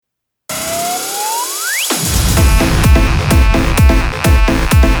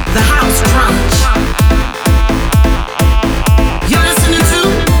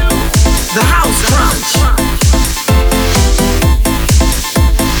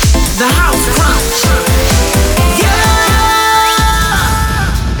The House Crunch. Yeah!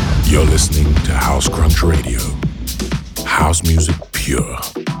 You're listening to House Crunch Radio. House music pure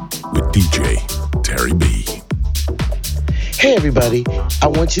with DJ Terri B. Hey everybody, I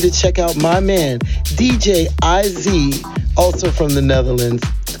want you to check out my man, DJ Izee, also from the Netherlands,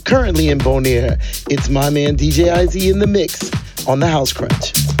 currently in Bonaire. It's my man, DJ Izee in the mix on the House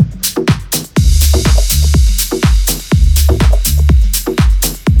Crunch.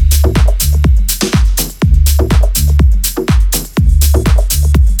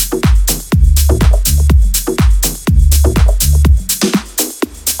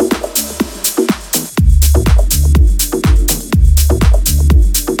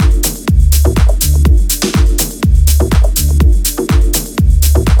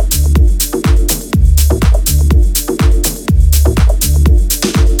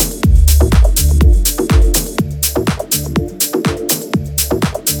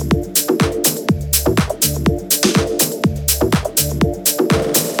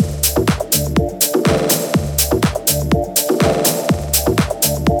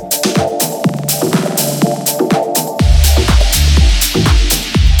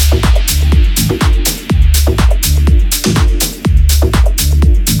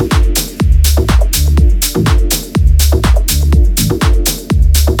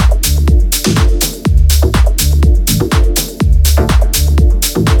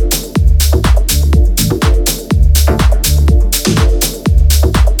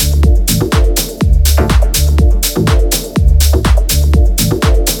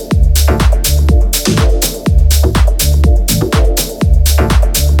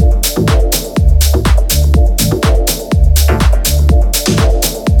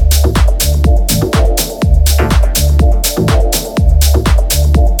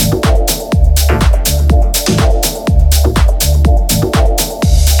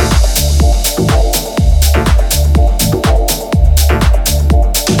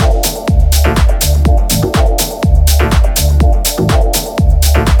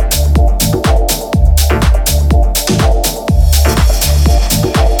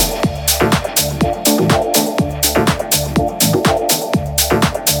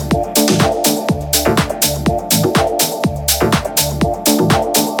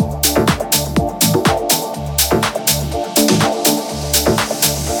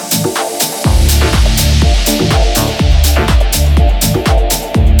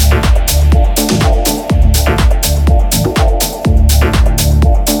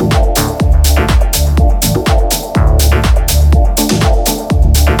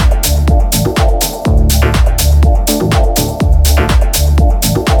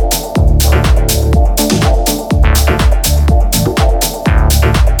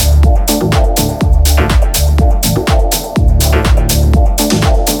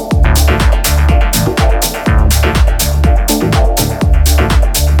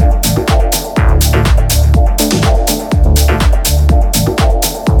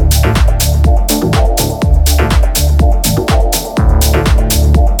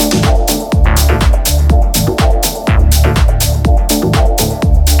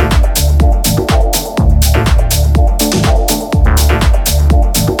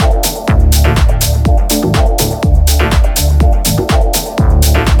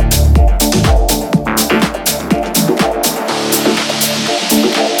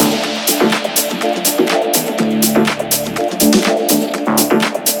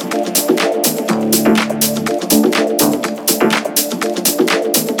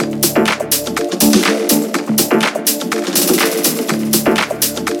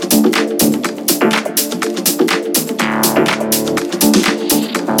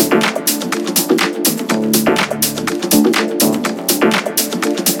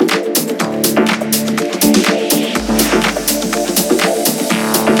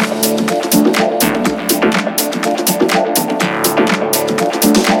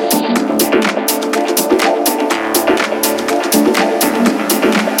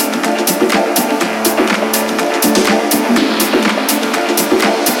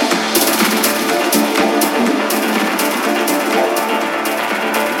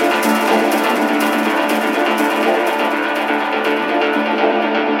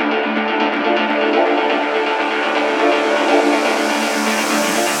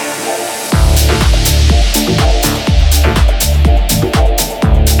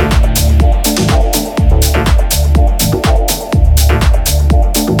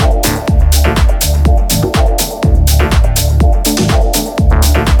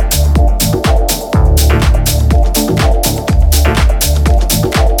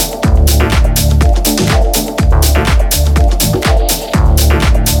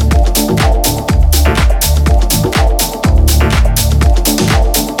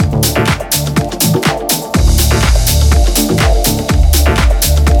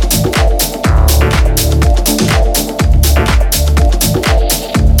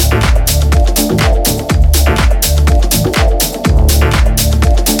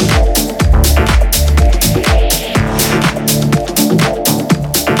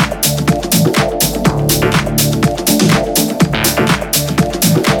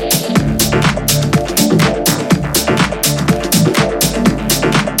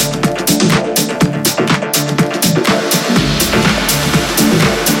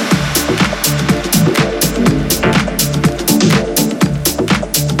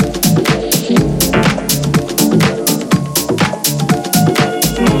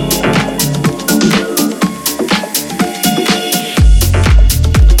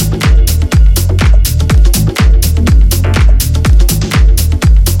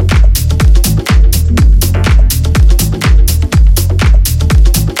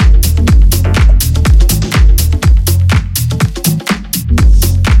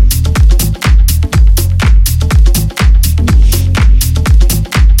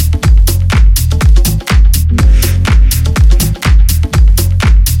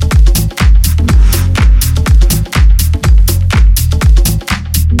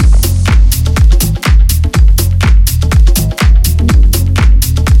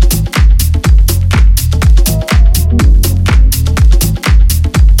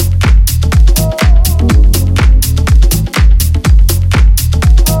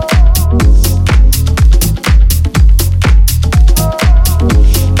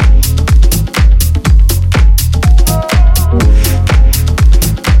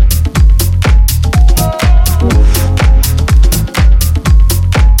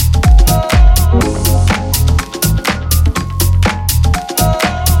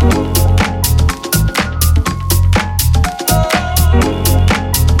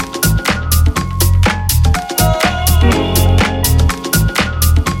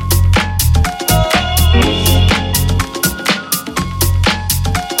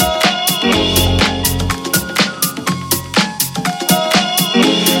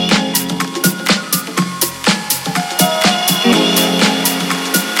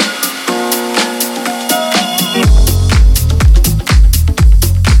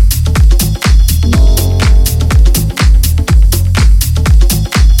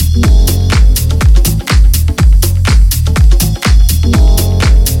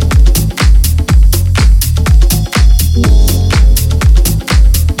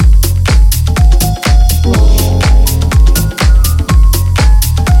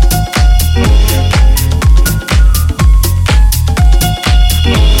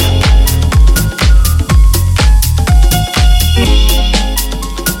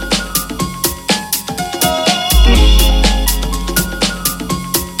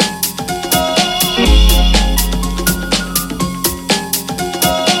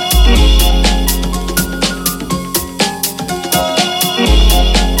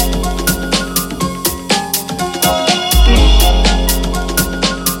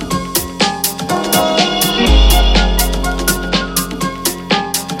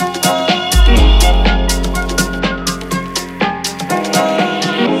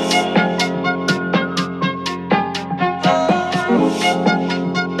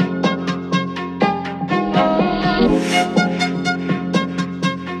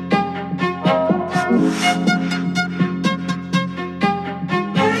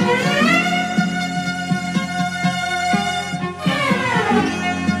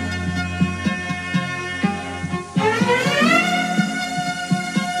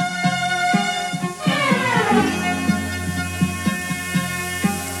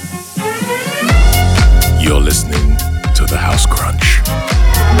 You're listening to the House Crunch.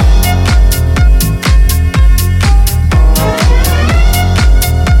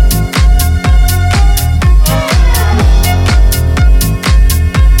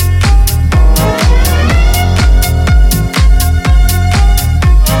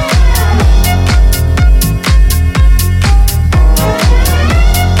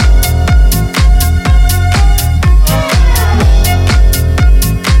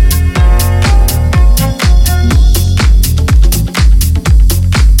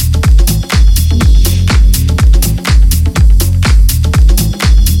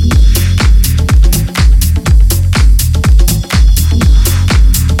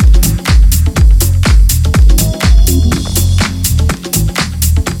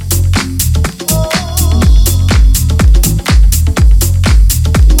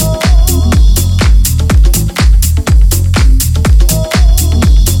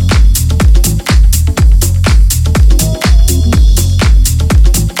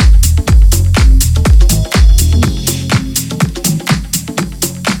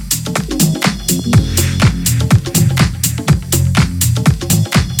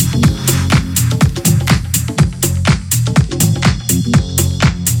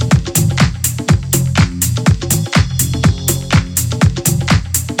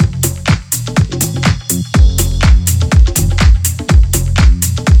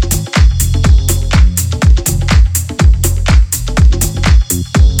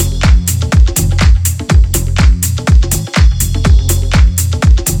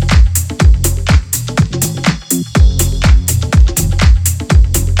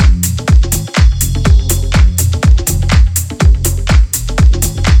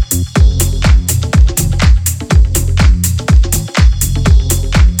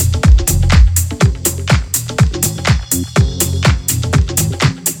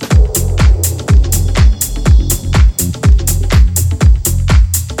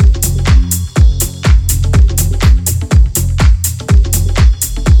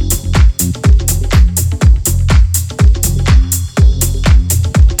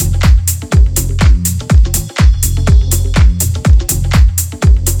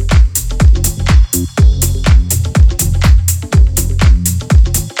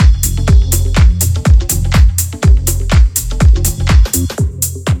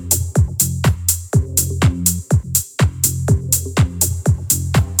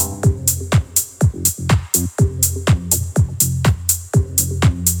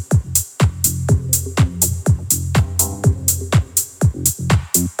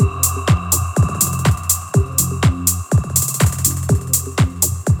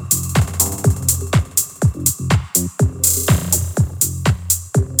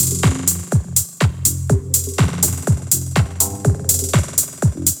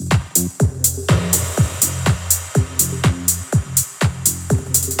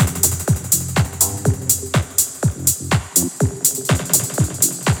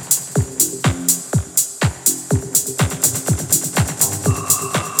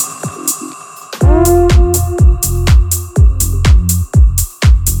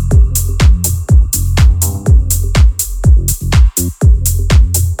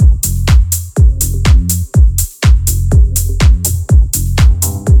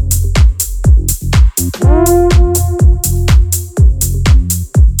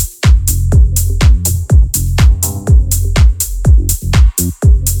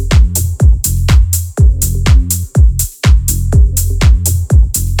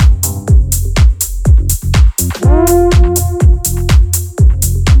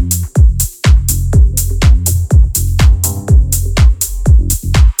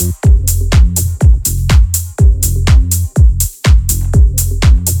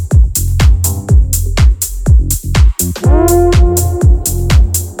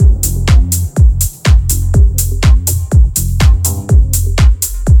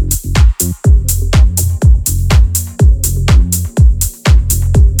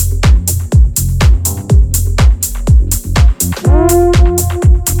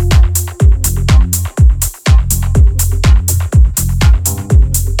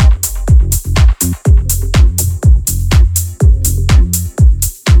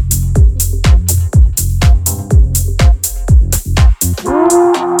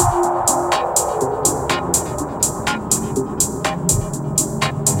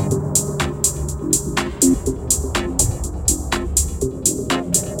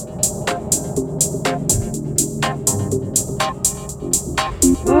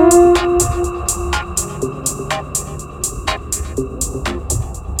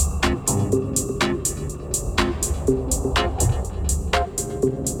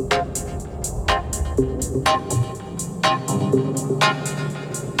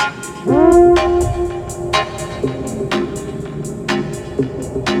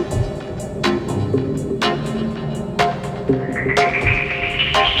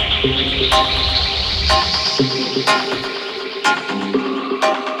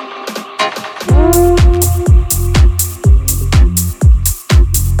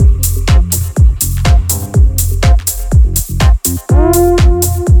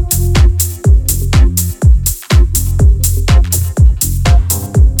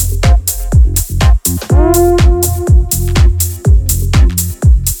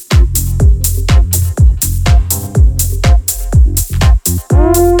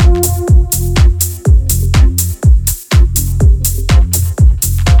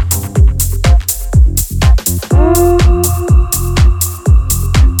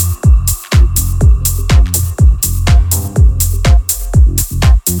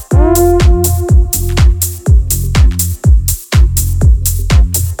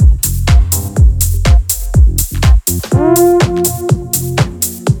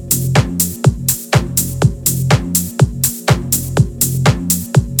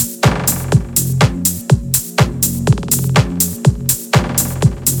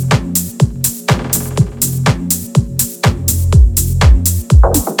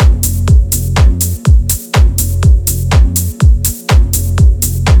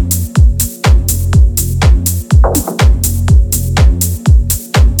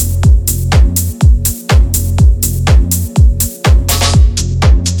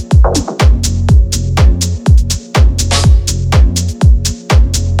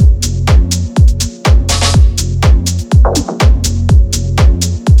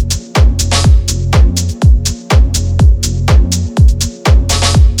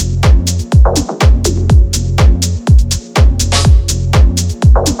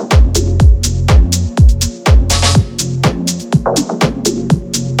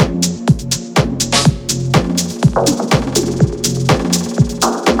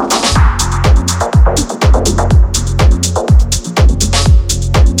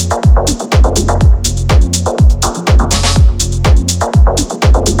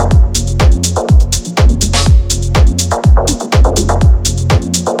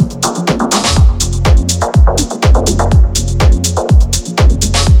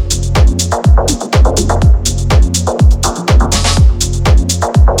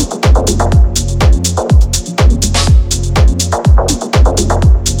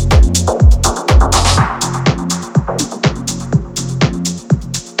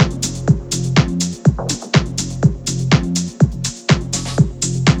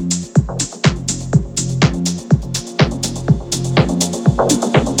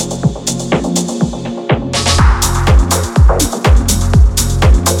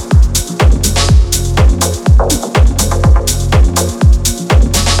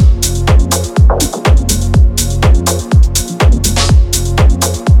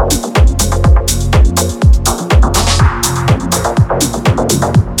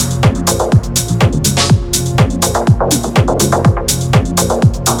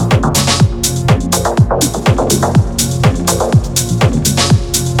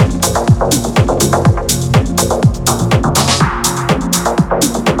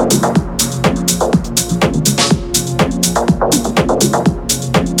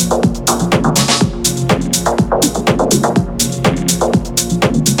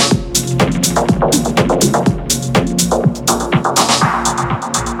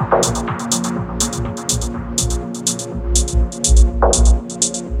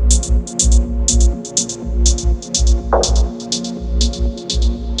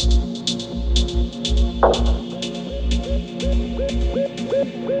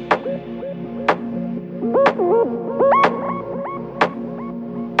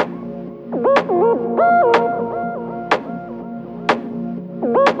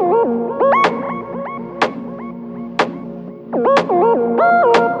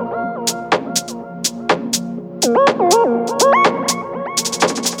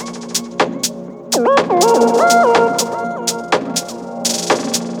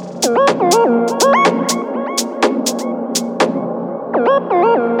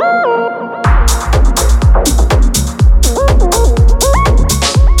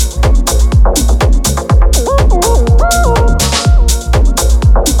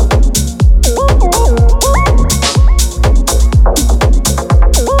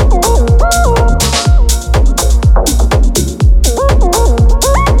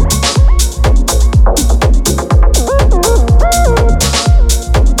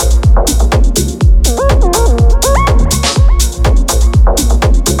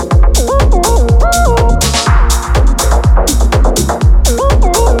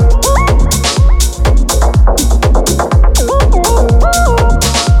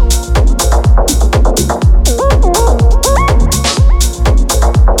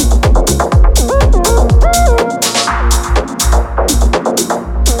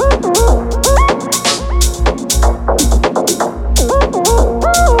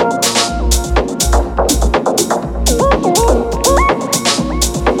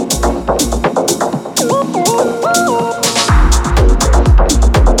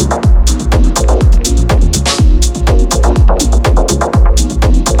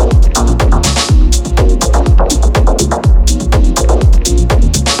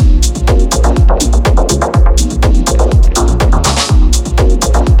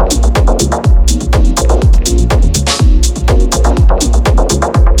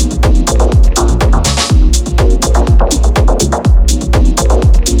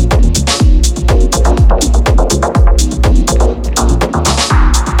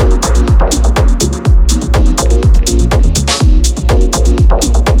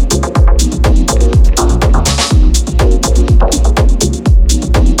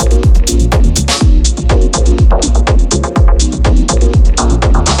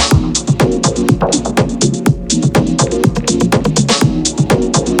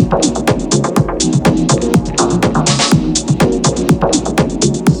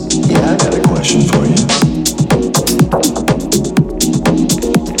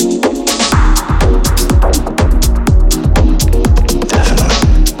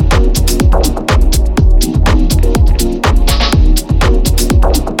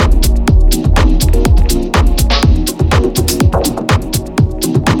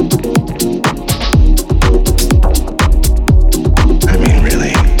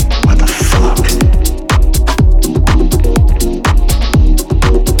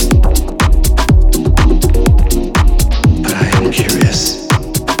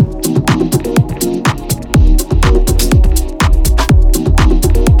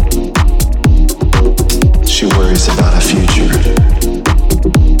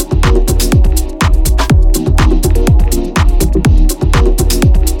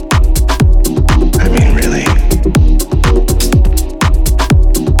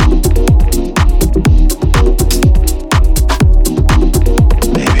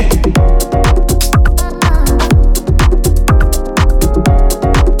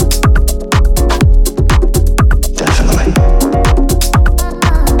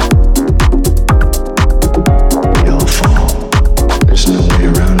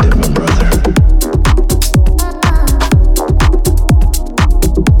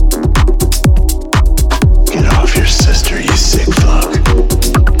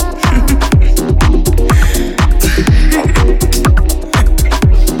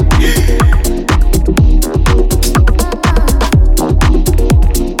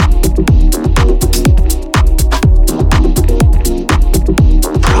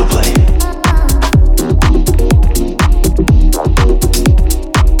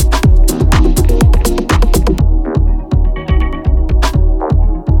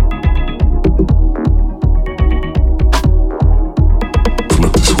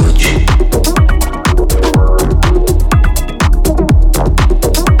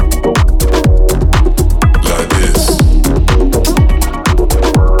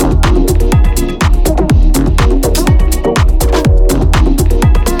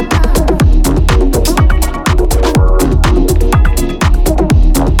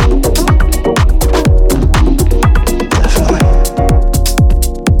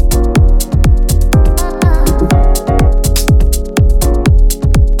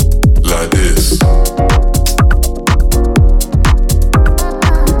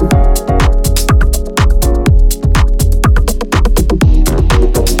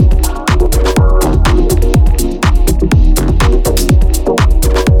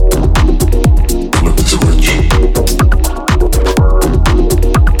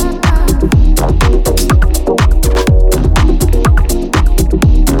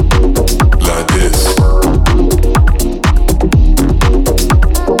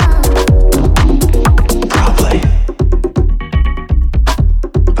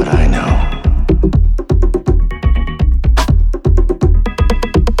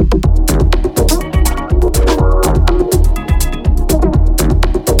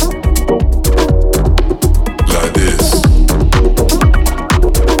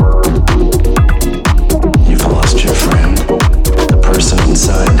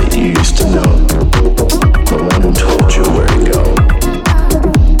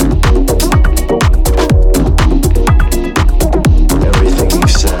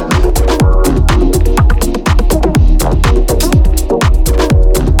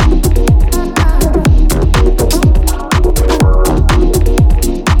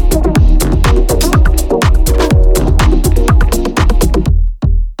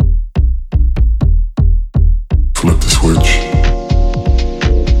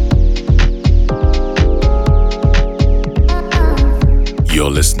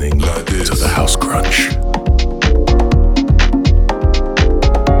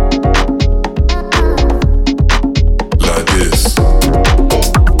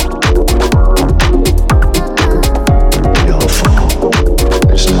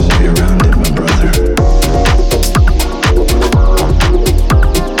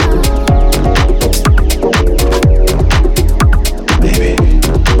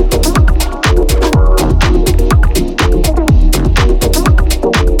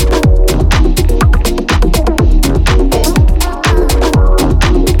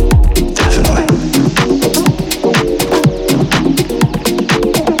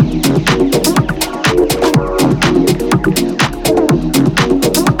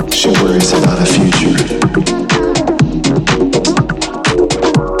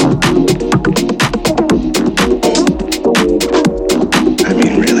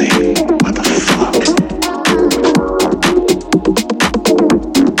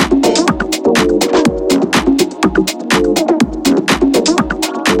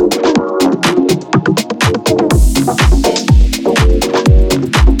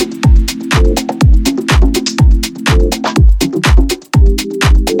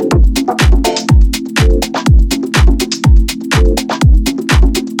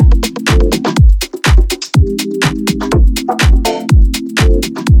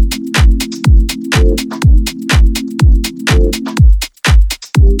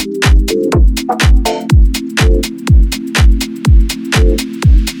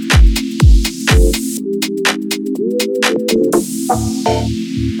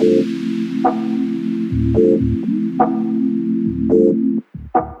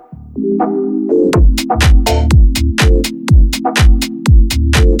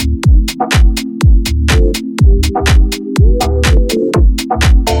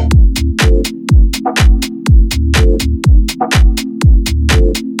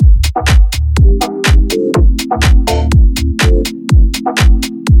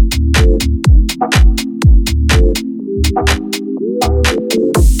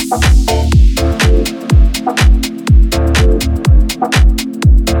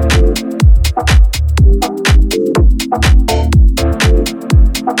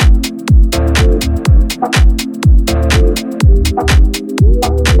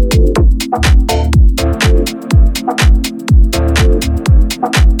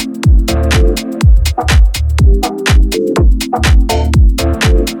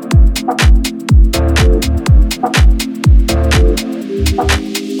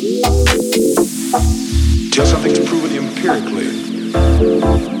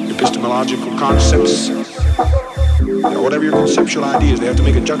 Ideas, they have to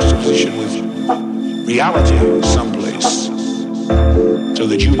make a juxtaposition with reality someplace so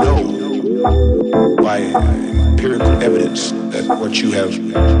that you know by empirical evidence that what you have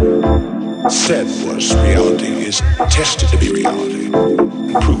said was reality is tested to be reality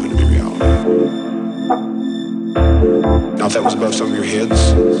and proven to be reality. Now if that was above some of your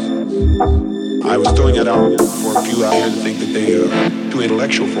heads, I was throwing that out for a few out here to think that they are too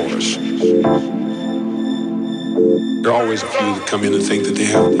intellectual for us. There are always a few that come in and think that they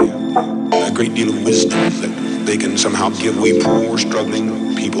have a great deal of wisdom that they can somehow give we poor,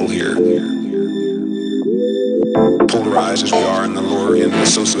 struggling people here. Polarized as we are in the lower end of the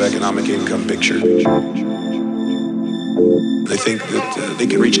socioeconomic income picture. They think that they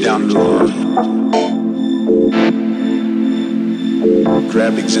can reach down to our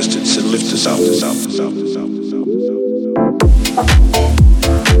drab existence and lift us up.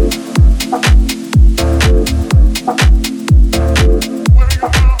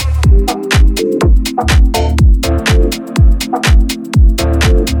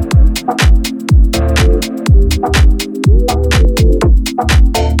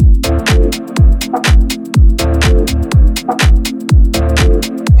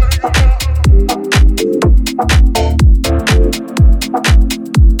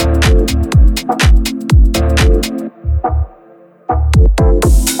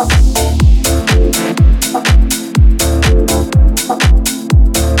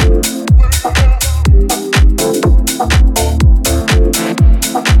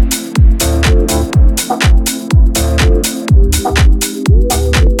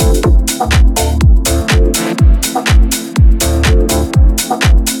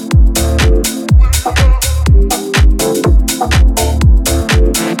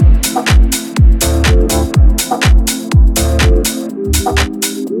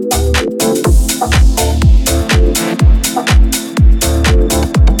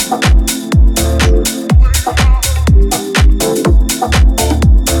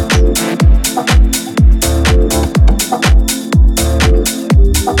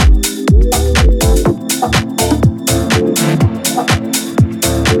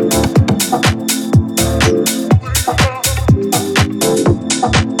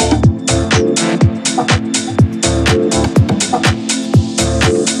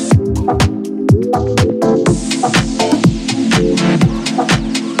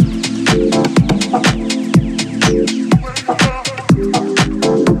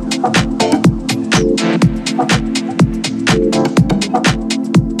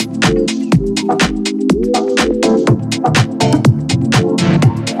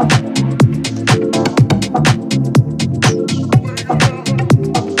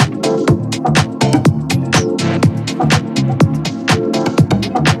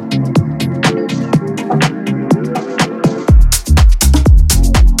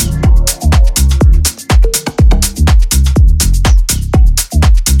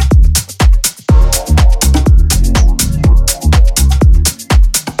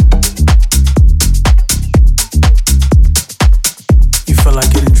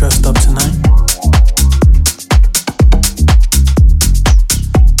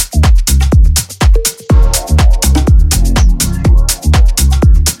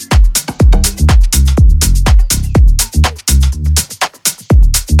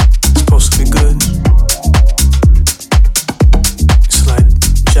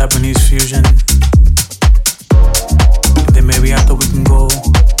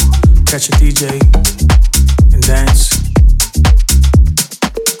 DJ and dance.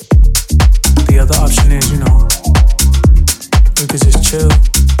 The other option is, we could just chill,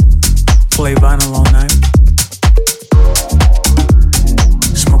 play vinyl all night,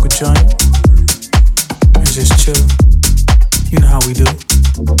 smoke a joint, and just chill. You know how we do.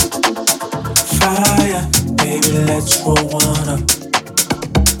 Fire, baby, let's roll one up.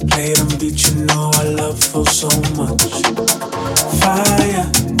 Play them beats, you know I love for so much. Fire,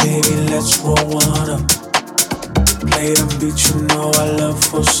 baby, let's roll one up. Play them beats, you know I love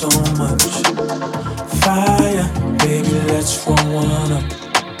for so much. let's roll one up.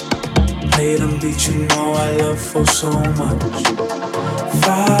 Play them beats you know I love for so much.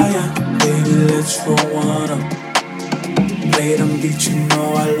 Fire, baby, let's roll one up. Play them beats you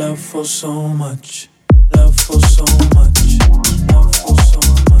know I love for so much. Love for so much. Love for so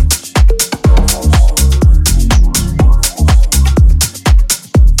much.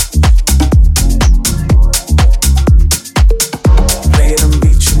 Play them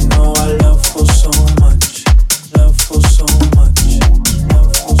beats you know I love for so much. Love for so much.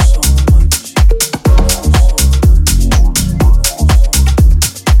 Love for so much.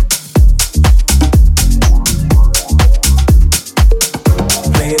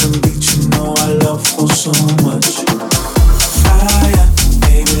 Play them beats you know I love for so much. Fire,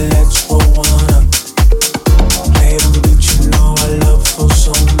 baby, let's roll one up. Play them beats you know I love for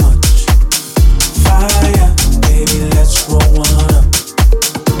so much. Fire, baby, let's roll one up.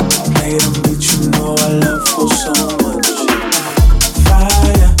 Play them beats you know I love for so much.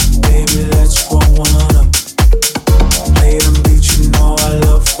 Fire, baby, let's roll one up. Play them beats you know I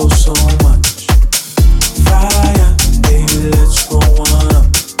love for so much. Fire, baby, let's roll one up.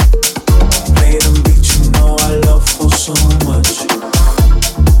 Play them beats you know I love for so much.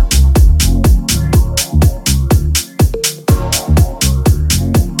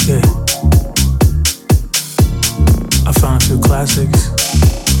 Yeah, I found a few classics.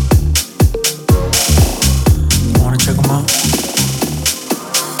 Wanna check them out?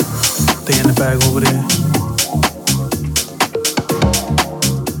 They in the bag over there,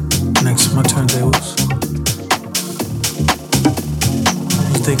 next to my turntables. I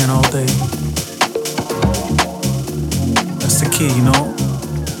was digging all day. That's the key, you know.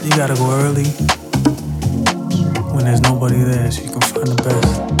 You gotta go early when there's nobody there, so you can find the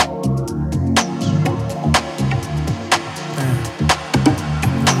best. Man,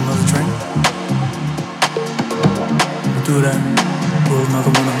 you want another drink? We'll do that. Roll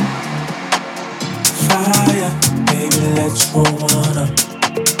another one up. Fire, baby, let's roll one up.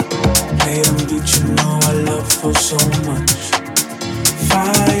 Play them beats you know I love for so much.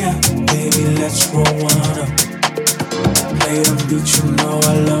 Fire, baby, let's roll one up. Play them beats you know I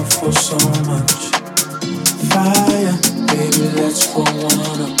love for so much. Fire, baby, let's roll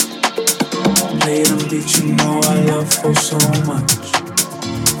one up. Play them beats you know I love for so much.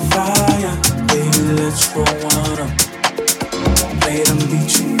 Fire, baby, let's roll one up. Play them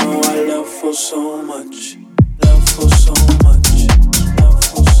beats you know I love for so much. Love for so much. Love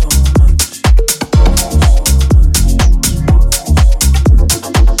for so much.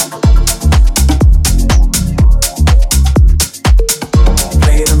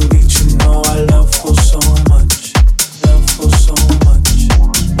 Play them beats you know I love for so much. Love for so much.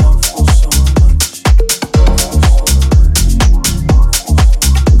 Love for so much.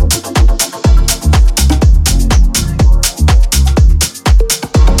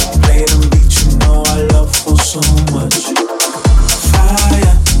 Play them beats you know I love for so much.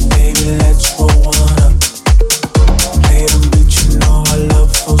 Fire, baby, let's roll one up. Play them beats you know I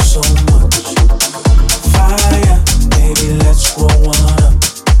love for so much. Fire, baby, let's roll one up.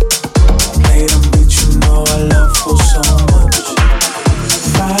 Play them beats you know I love for so much.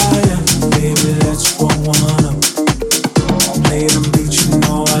 Fire, baby, let's roll one up. Play them beats you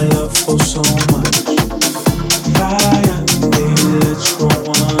know I love for so much. Fire, baby, let's roll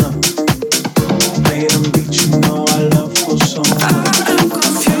one up. Play them beats you know I love for so much. I'm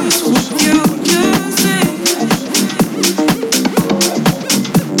confused with you using.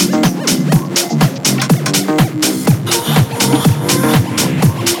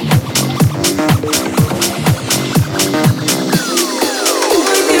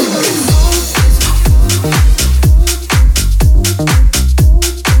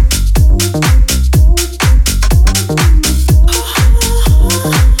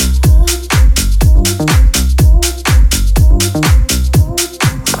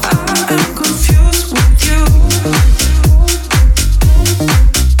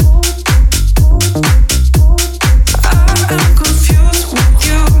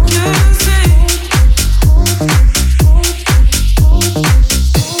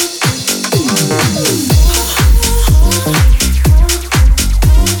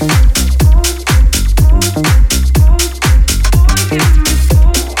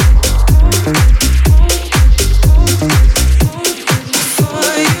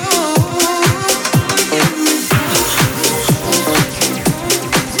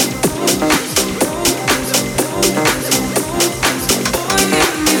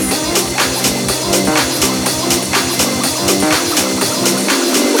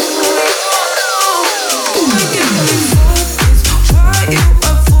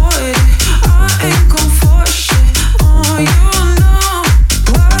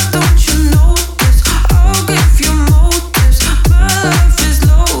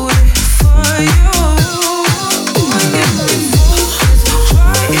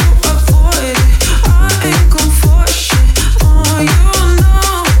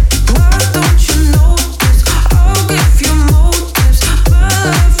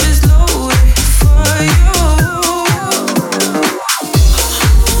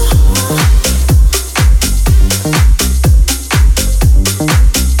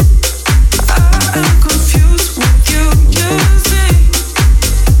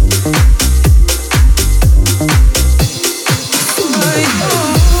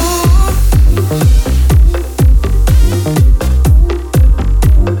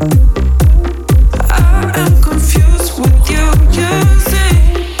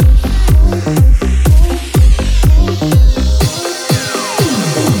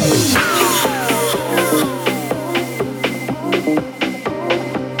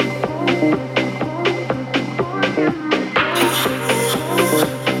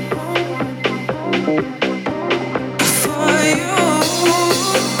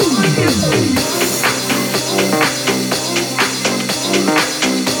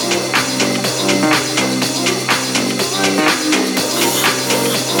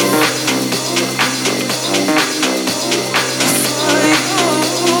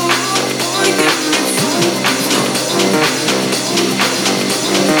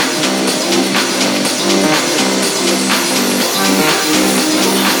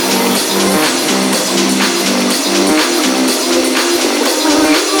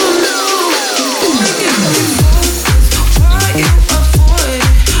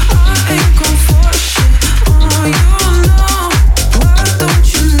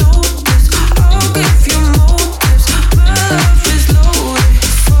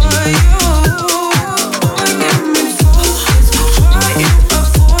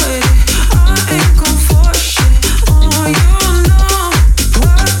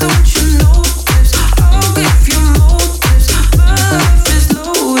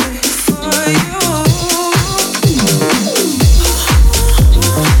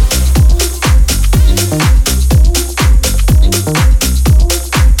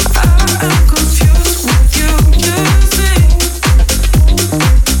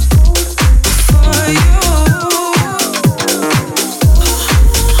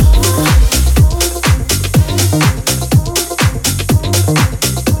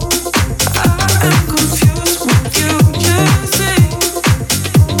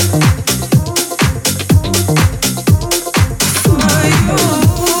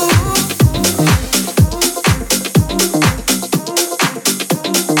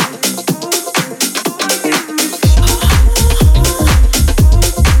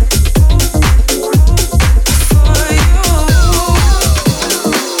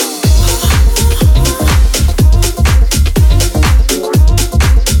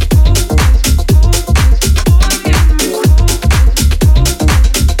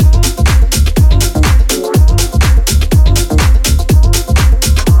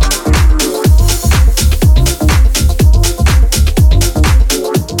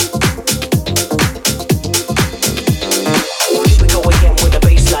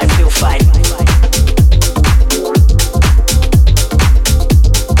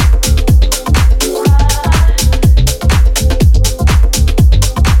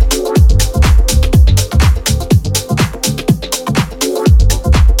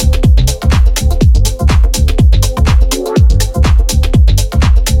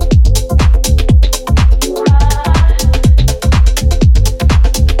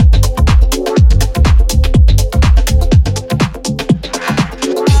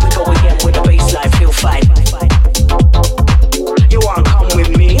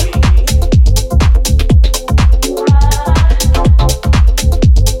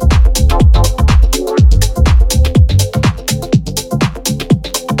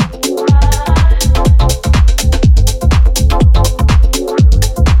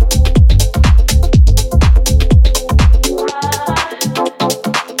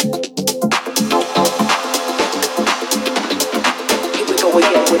 go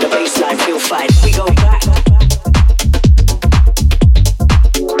again with the baseline, feel fine. We go back.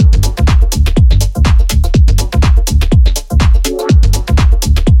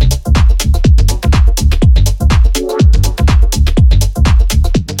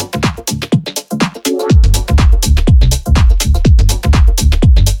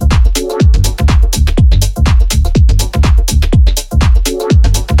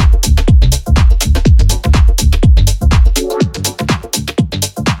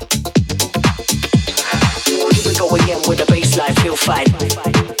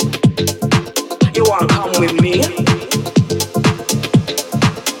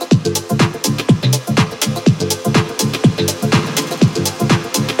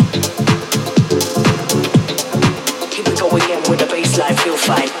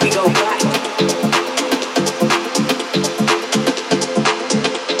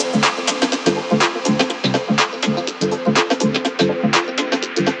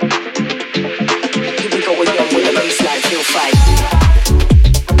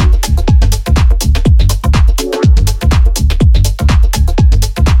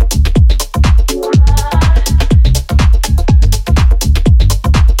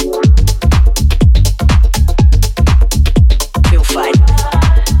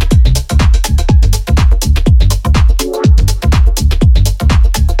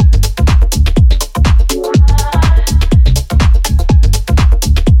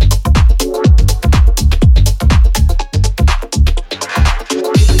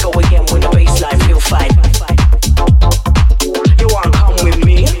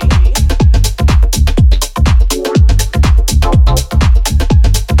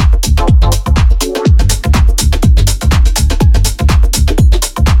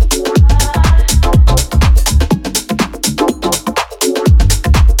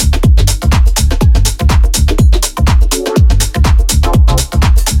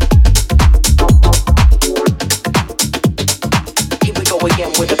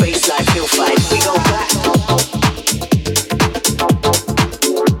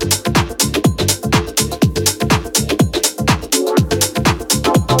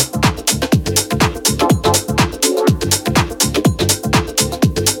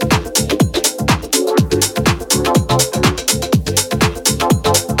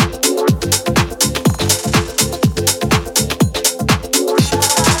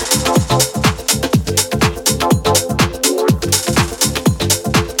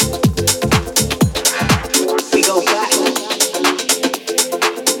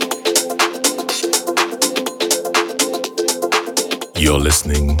 You're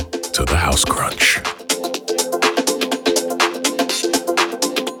listening to The House Crunch.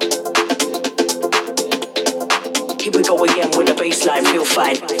 Here we go again with the baseline, feel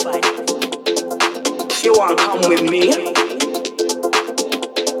fine. You wanna come with me?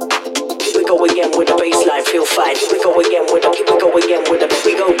 Here we go again with the baseline, feel fine. Here we go again with the, here we go again with the,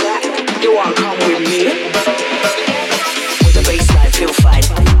 we go back. You wanna come with me? With the baseline, feel fine.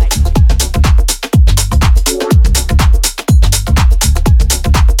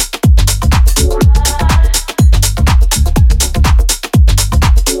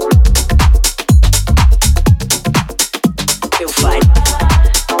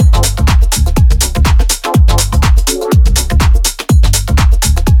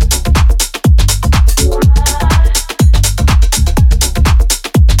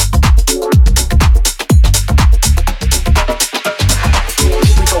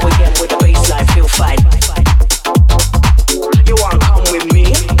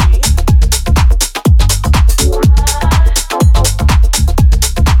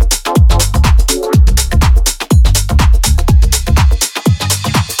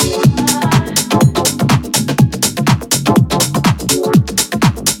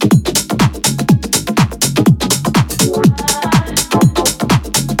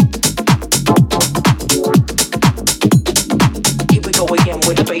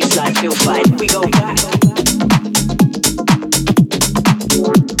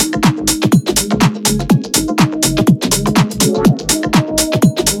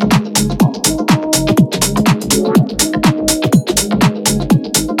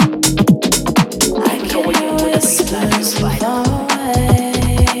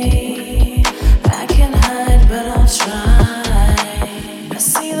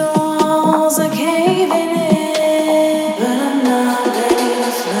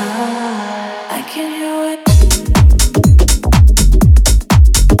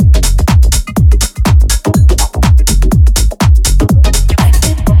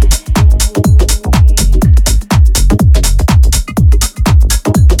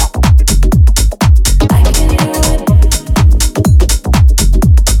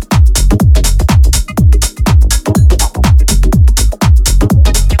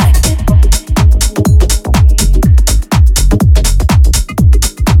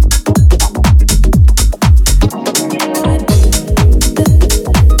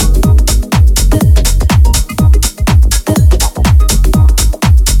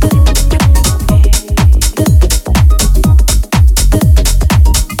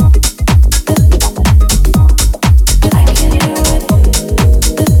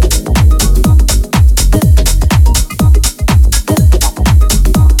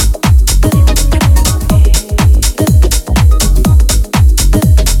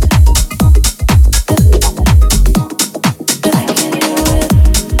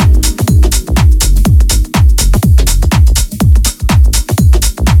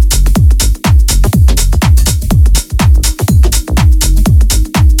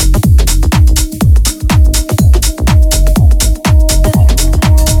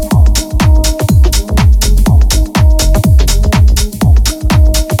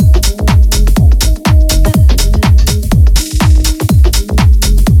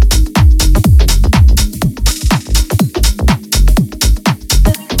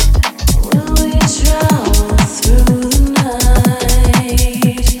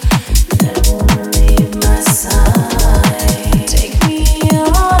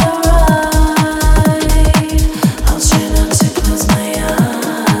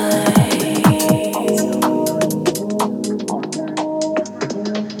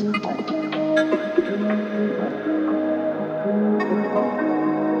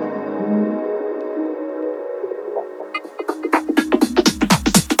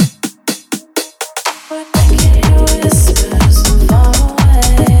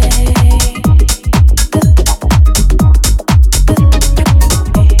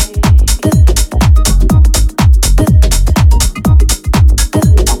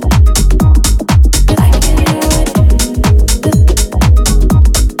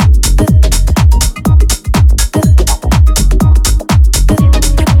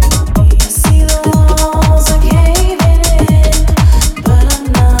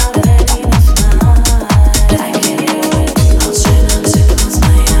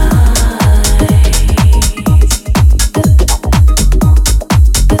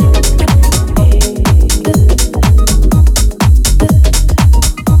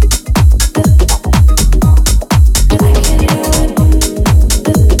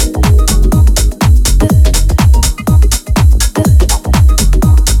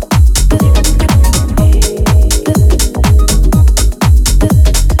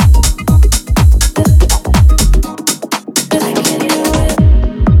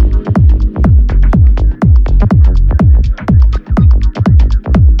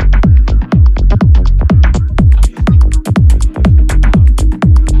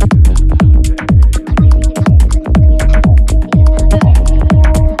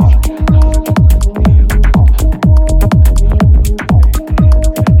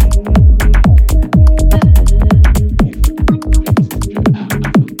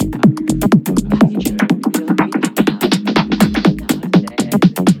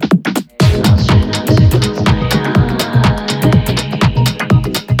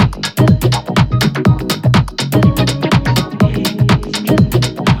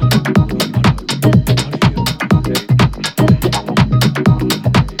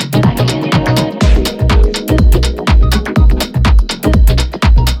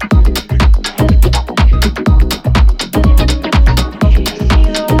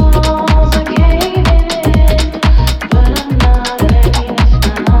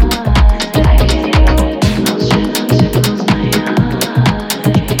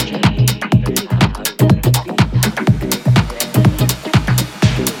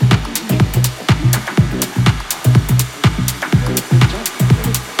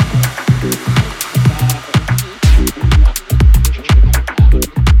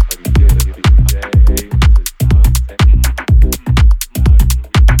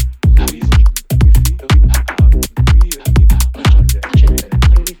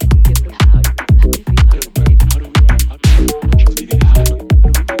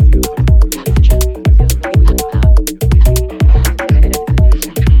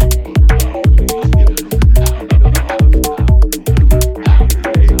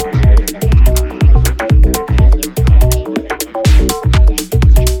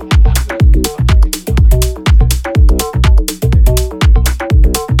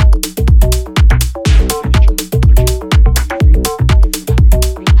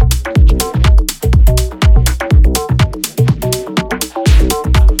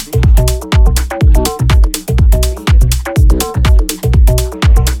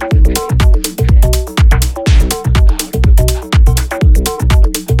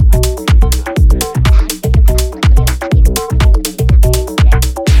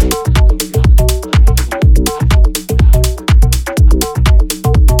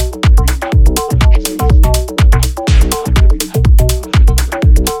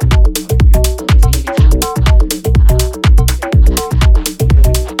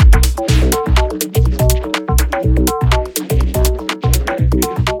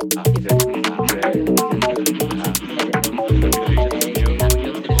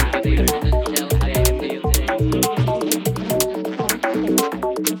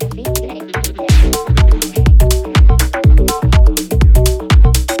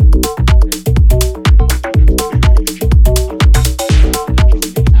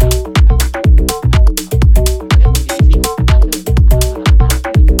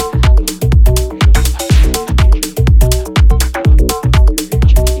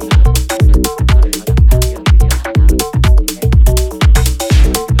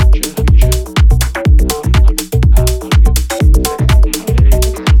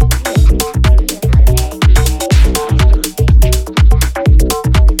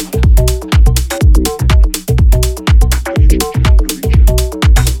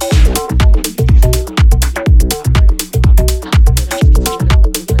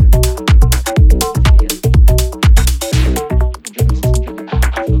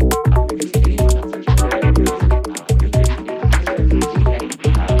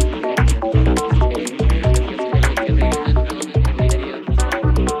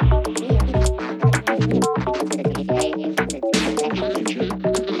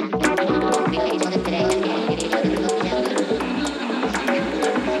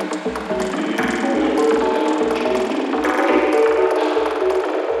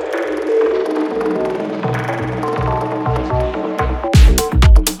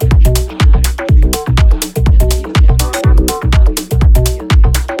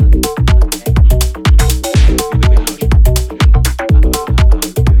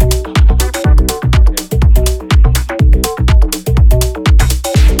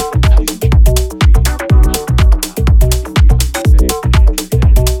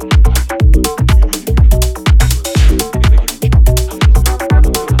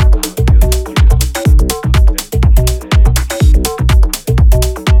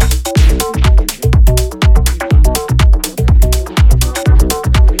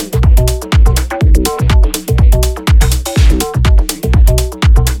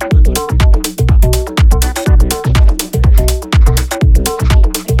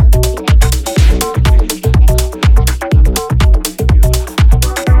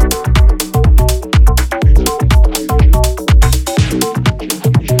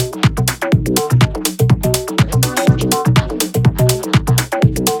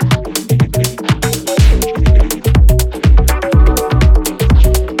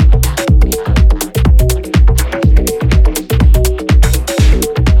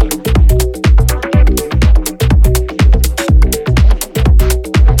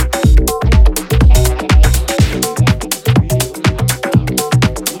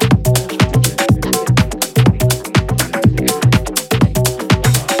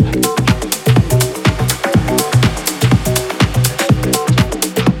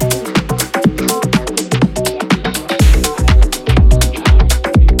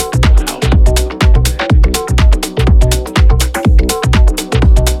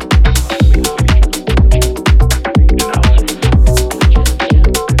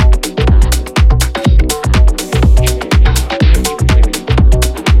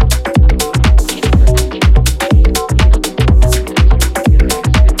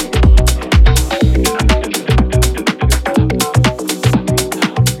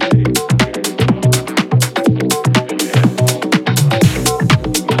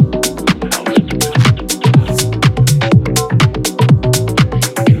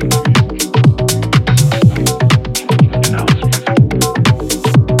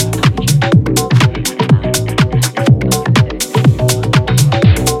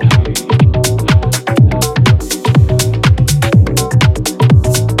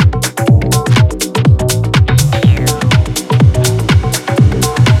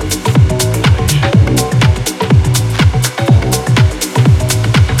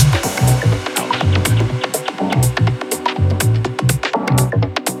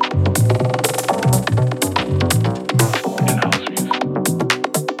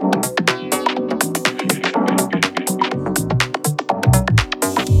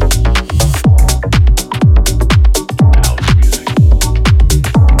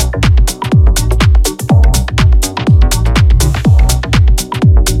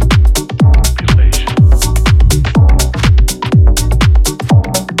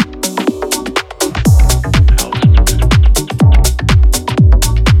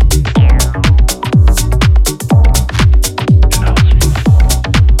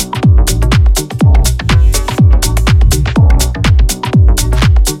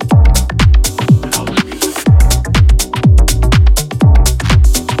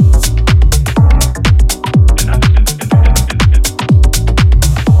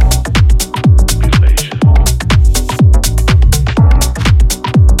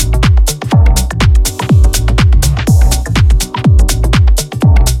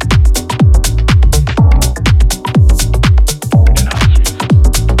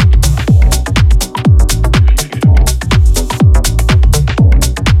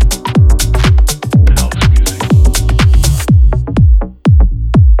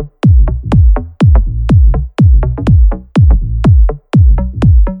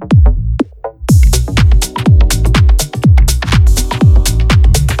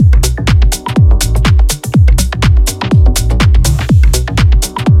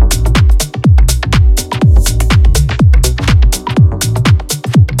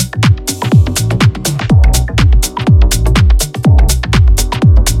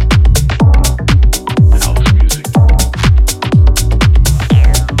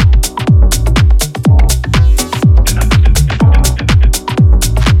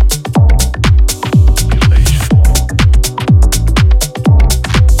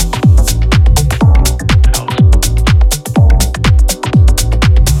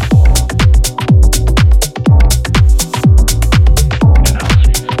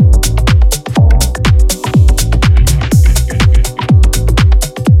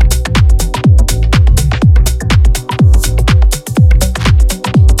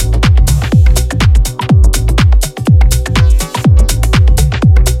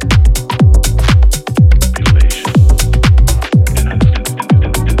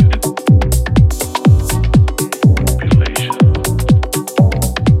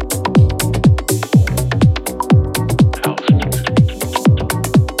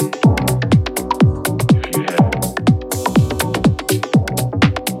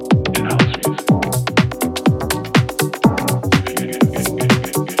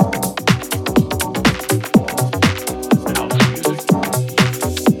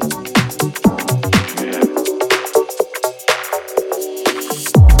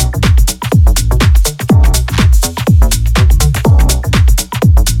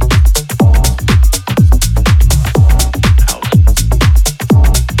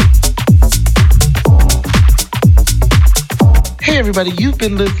 everybody, you've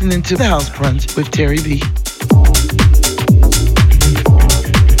been listening to The House Brunch with Terri B.